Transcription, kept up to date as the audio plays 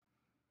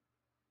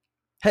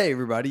Hey,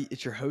 everybody,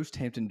 it's your host,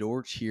 Hampton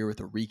Dorch, here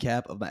with a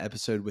recap of my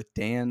episode with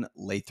Dan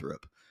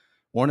Lathrop.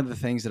 One of the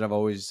things that I've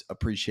always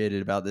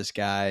appreciated about this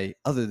guy,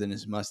 other than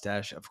his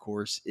mustache, of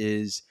course,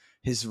 is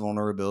his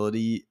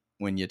vulnerability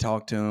when you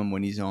talk to him,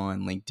 when he's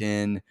on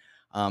LinkedIn.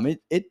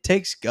 It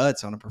takes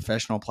guts on a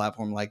professional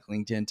platform like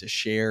LinkedIn to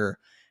share,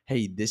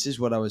 hey, this is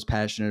what I was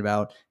passionate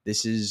about.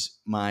 This is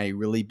my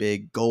really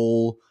big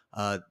goal,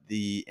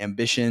 the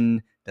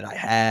ambition that I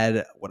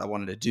had, what I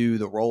wanted to do,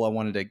 the role I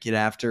wanted to get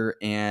after.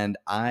 And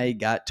I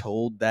got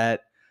told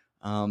that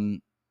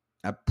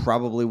I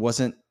probably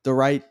wasn't the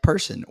right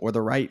person or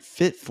the right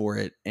fit for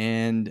it.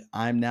 And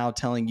I'm now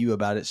telling you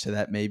about it so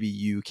that maybe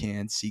you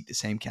can seek the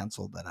same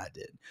counsel that I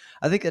did.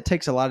 I think that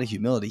takes a lot of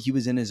humility. He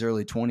was in his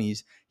early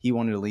 20s. He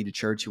wanted to lead a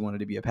church, he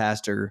wanted to be a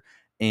pastor.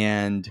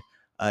 And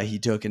he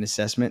took an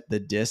assessment, the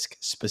DISC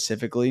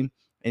specifically.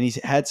 And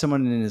he's had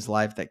someone in his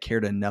life that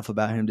cared enough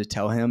about him to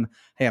tell him,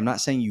 hey, I'm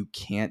not saying you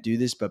can't do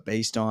this, but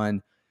based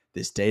on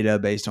this data,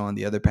 based on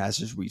the other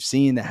pastors we've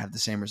seen that have the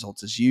same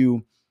results as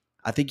you,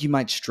 I think you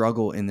might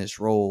struggle in this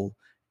role.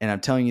 And I'm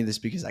telling you this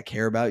because I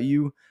care about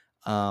you,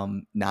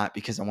 not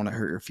because I want to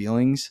hurt your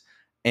feelings.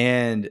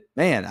 And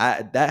man,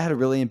 that had a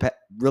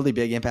really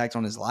big impact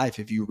on his life.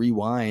 If you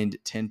rewind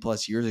 10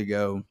 plus years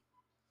ago,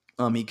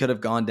 he could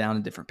have gone down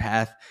a different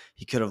path.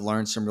 He could have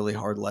learned some really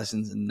hard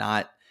lessons and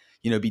not,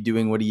 be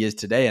doing what he is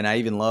today. And I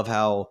even love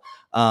how,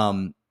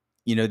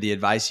 the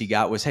advice he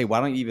got was, hey, why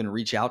don't you even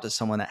reach out to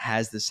someone that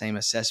has the same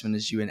assessment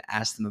as you and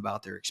ask them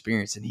about their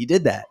experience? And he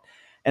did that.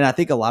 And I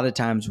think a lot of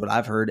times what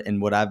I've heard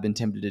and what I've been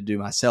tempted to do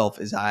myself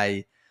is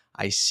I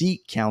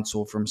seek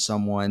counsel from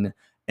someone.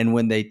 And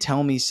when they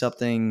tell me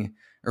something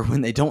or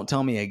when they don't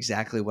tell me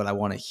exactly what I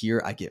want to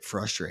hear, I get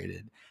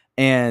frustrated.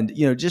 And,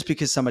 just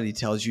because somebody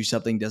tells you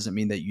something doesn't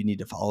mean that you need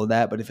to follow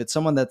that. But if it's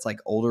someone that's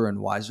like older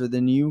and wiser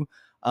than you,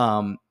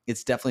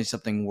 it's definitely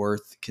something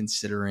worth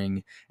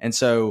considering. And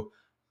so,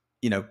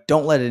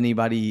 don't let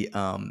anybody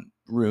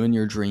ruin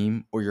your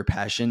dream or your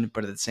passion,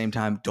 but at the same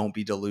time, don't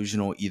be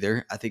delusional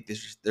either. I think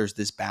there's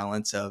this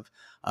balance of,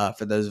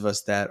 for those of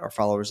us that are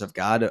followers of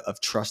God, of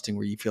trusting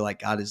where you feel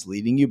like God is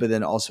leading you, but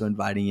then also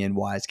inviting in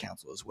wise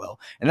counsel as well.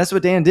 And that's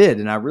what Dan did.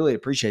 And I really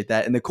appreciate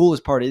that. And the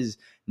coolest part is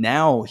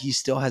now he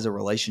still has a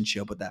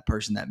relationship with that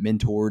person that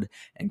mentored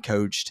and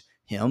coached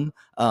him.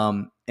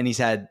 And he's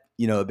had,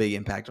 a big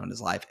impact on his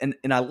life. And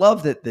I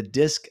love that the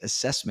DISC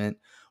assessment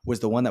was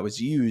the one that was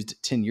used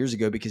 10 years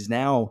ago, because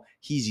now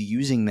he's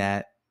using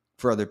that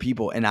for other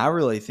people. And I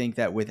really think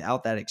that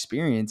without that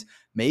experience,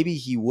 maybe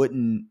he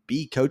wouldn't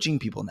be coaching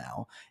people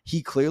now.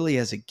 He clearly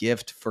has a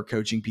gift for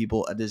coaching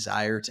people, a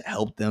desire to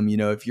help them.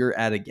 If you're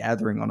at a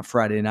gathering on a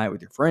Friday night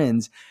with your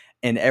friends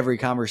and every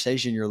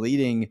conversation you're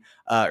leading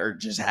or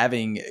just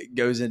having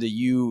goes into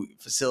you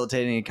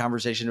facilitating a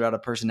conversation about a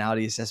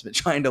personality assessment,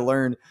 trying to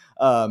learn,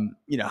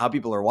 how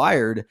people are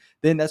wired,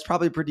 then that's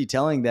probably pretty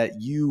telling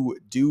that you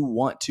do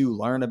want to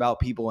learn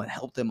about people and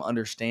help them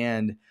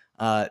understand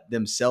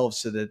themselves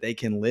so that they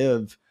can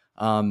live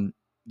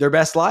their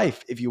best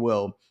life, if you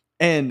will.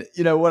 And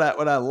what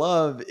I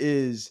love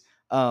is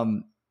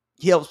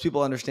he helps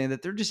people understand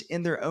that they're just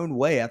in their own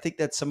way. I think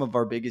that's some of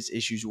our biggest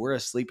issues. We're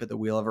asleep at the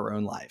wheel of our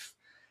own life.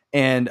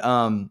 And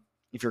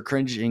if you're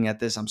cringing at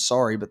this, I'm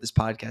sorry, but this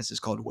podcast is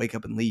called Wake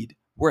Up and Lead.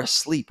 We're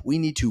asleep. We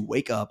need to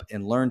wake up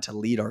and learn to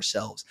lead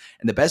ourselves.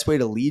 And the best way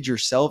to lead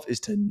yourself is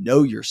to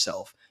know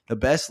yourself. The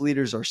best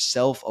leaders are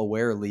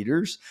self-aware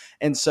leaders.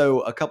 And so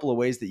a couple of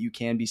ways that you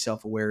can be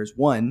self-aware is,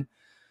 one,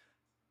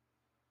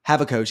 have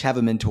a coach, have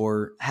a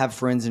mentor, have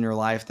friends in your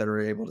life that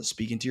are able to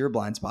speak into your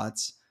blind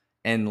spots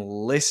and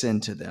listen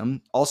to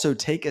them. Also,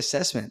 take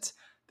assessments.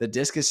 The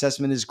DISC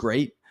assessment is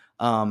great.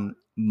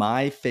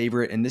 My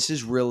favorite, and this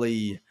is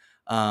really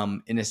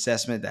an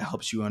assessment that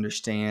helps you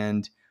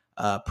understand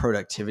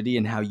productivity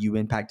and how you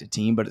impact a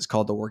team, but it's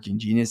called the Working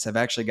Genius. I've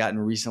actually gotten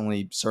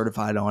recently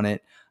certified on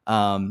it.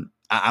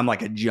 I'm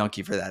like a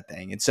junkie for that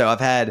thing. And so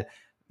I've had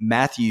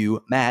Matt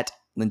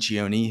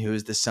Lencioni, who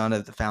is the son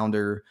of the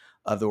founder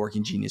of the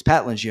Working Genius,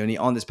 Pat Lencioni,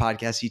 on this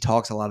podcast. He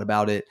talks a lot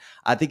about it.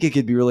 I think it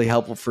could be really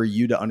helpful for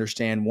you to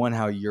understand, one,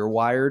 how you're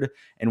wired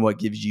and what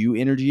gives you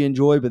energy and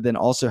joy, but then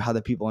also how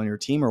the people on your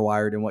team are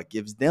wired and what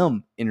gives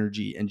them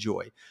energy and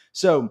joy.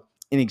 So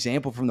an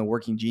example from the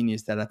Working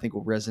Genius that I think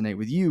will resonate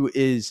with you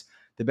is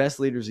the best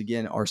leaders,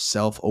 again, are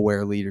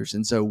self-aware leaders.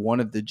 And so one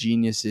of the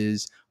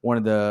geniuses, one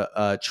of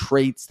the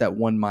traits that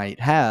one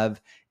might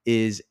have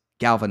is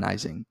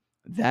galvanizing.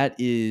 That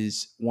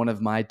is one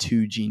of my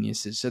two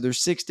geniuses. So there's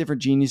 6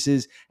 different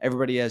geniuses.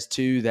 Everybody has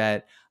 2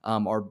 that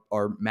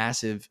are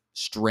massive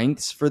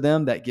strengths for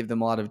them that give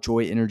them a lot of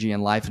joy, energy,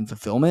 and life and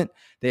fulfillment.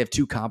 They have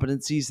 2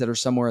 competencies that are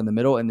somewhere in the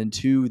middle, and then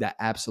 2 that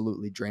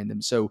absolutely drain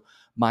them. So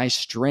my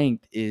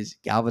strength is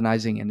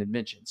galvanizing and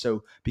invention.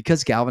 So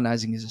because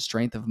galvanizing is a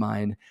strength of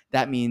mine,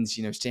 that means,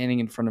 standing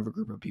in front of a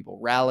group of people,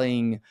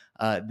 rallying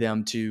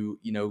them to,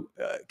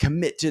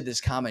 commit to this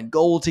common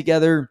goal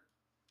together.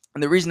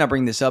 And the reason I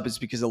bring this up is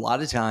because a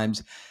lot of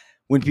times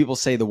when people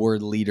say the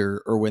word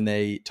leader, or when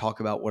they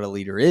talk about what a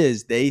leader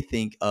is, they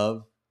think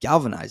of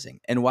galvanizing.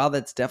 And while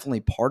that's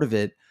definitely part of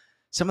it,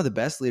 some of the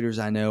best leaders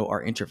I know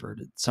are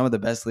introverted. Some of the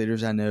best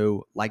leaders I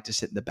know like to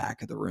sit in the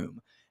back of the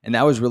room. And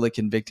that was really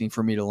convicting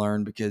for me to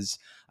learn because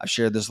I've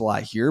shared this a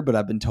lot here, but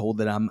I've been told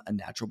that I'm a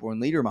natural born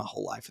leader my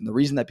whole life. And the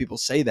reason that people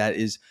say that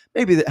is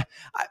maybe that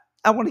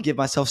I want to give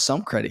myself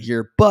some credit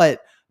here,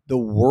 but the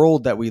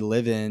world that we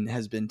live in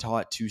has been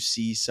taught to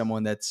see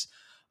someone that's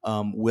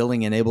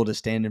willing and able to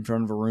stand in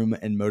front of a room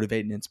and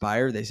motivate and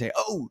inspire. They say,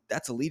 oh,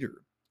 that's a leader.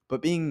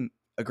 But being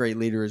a great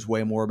leader is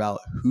way more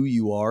about who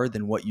you are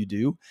than what you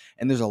do.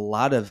 And there's a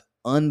lot of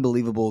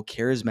unbelievable,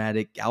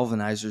 charismatic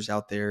galvanizers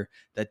out there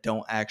that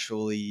don't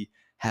actually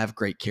have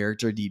great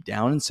character deep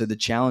down. And so the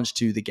challenge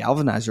to the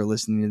galvanizer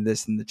listening to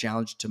this and the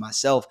challenge to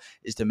myself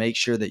is to make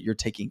sure that you're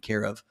taking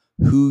care of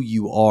who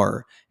you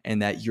are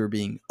and that you're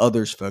being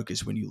others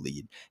focused when you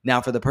lead.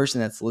 Now, for the person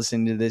that's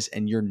listening to this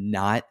and you're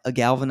not a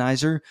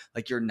galvanizer,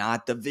 like you're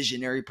not the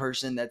visionary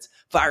person that's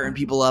firing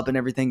people up and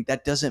everything,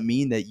 that doesn't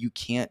mean that you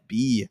can't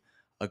be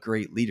a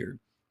great leader.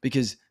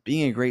 Because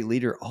being a great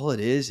leader, all it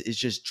is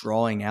just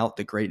drawing out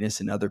the greatness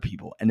in other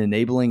people and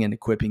enabling and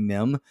equipping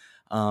them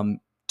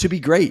to be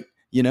great,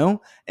 you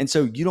know? And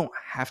so you don't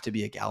have to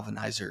be a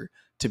galvanizer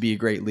to be a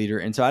great leader.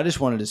 And so I just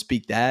wanted to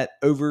speak that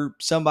over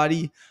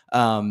somebody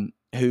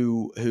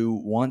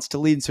who wants to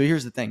lead. So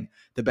here's the thing.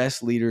 The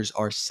best leaders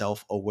are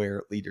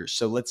self-aware leaders.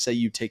 So let's say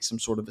you take some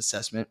sort of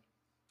assessment,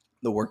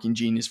 the Working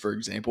Genius, for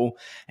example,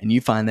 and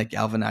you find that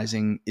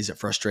galvanizing is a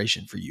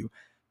frustration for you.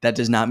 That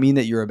does not mean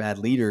that you're a bad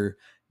leader.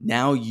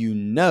 Now you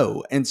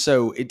know. And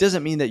so it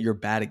doesn't mean that you're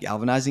bad at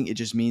galvanizing. It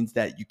just means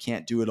that you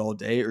can't do it all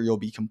day or you'll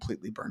be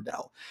completely burned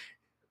out.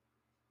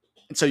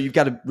 And so you've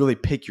got to really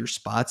pick your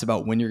spots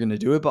about when you're going to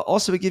do it, but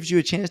also it gives you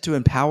a chance to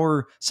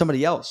empower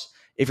somebody else.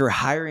 If you're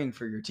hiring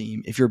for your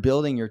team, if you're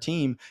building your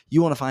team,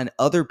 you want to find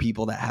other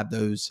people that have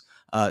those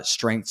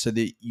strengths so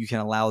that you can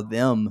allow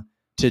them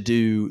to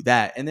do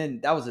that. And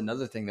then that was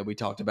another thing that we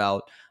talked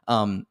about.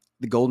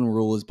 The golden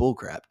rule is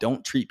bullcrap.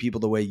 Don't treat people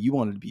the way you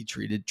want to be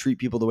treated. Treat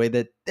people the way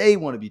that they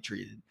want to be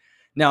treated.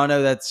 Now, I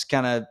know that's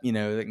kind of,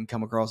 that can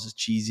come across as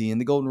cheesy, and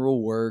the golden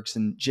rule works.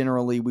 And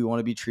generally, we want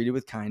to be treated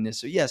with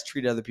kindness. So, yes,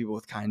 treat other people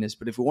with kindness.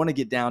 But if we want to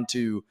get down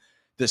to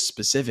the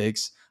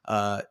specifics,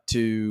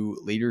 to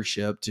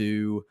leadership,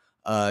 to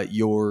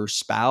your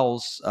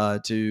spouse,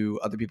 to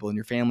other people in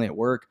your family at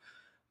work,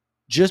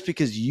 just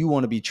because you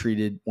want to be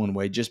treated one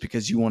way, just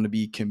because you want to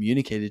be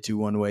communicated to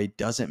one way,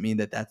 doesn't mean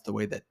that that's the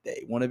way that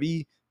they want to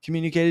be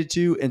communicated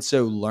to. And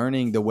so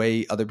learning the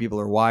way other people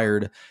are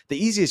wired,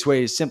 the easiest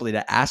way is simply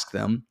to ask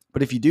them.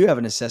 But if you do have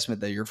an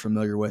assessment that you're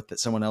familiar with that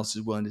someone else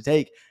is willing to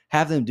take,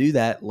 have them do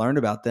that, learn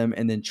about them,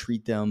 and then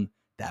treat them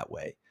that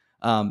way.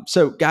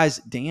 So guys,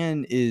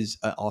 Dan is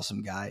an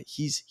awesome guy.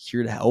 He's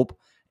here to help.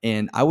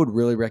 And I would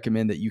really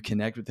recommend that you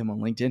connect with him on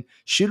LinkedIn.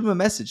 Shoot him a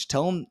message.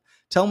 Tell him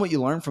what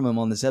you learned from him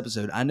on this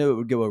episode. I know it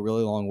would go a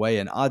really long way.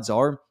 And odds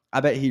are, I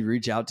bet he'd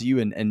reach out to you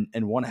and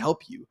want to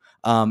help you.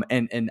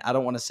 And I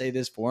don't want to say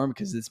this for him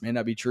because this may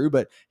not be true,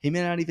 but he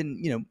may not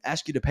even,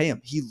 ask you to pay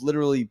him. He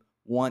literally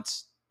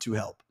wants to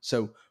help.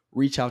 So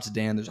reach out to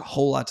Dan. There's a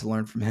whole lot to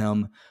learn from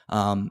him.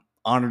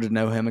 Honored to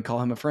know him and call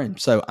him a friend.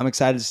 So I'm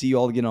excited to see you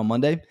all again on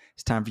Monday.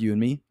 It's time for you and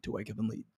me to wake up and lead.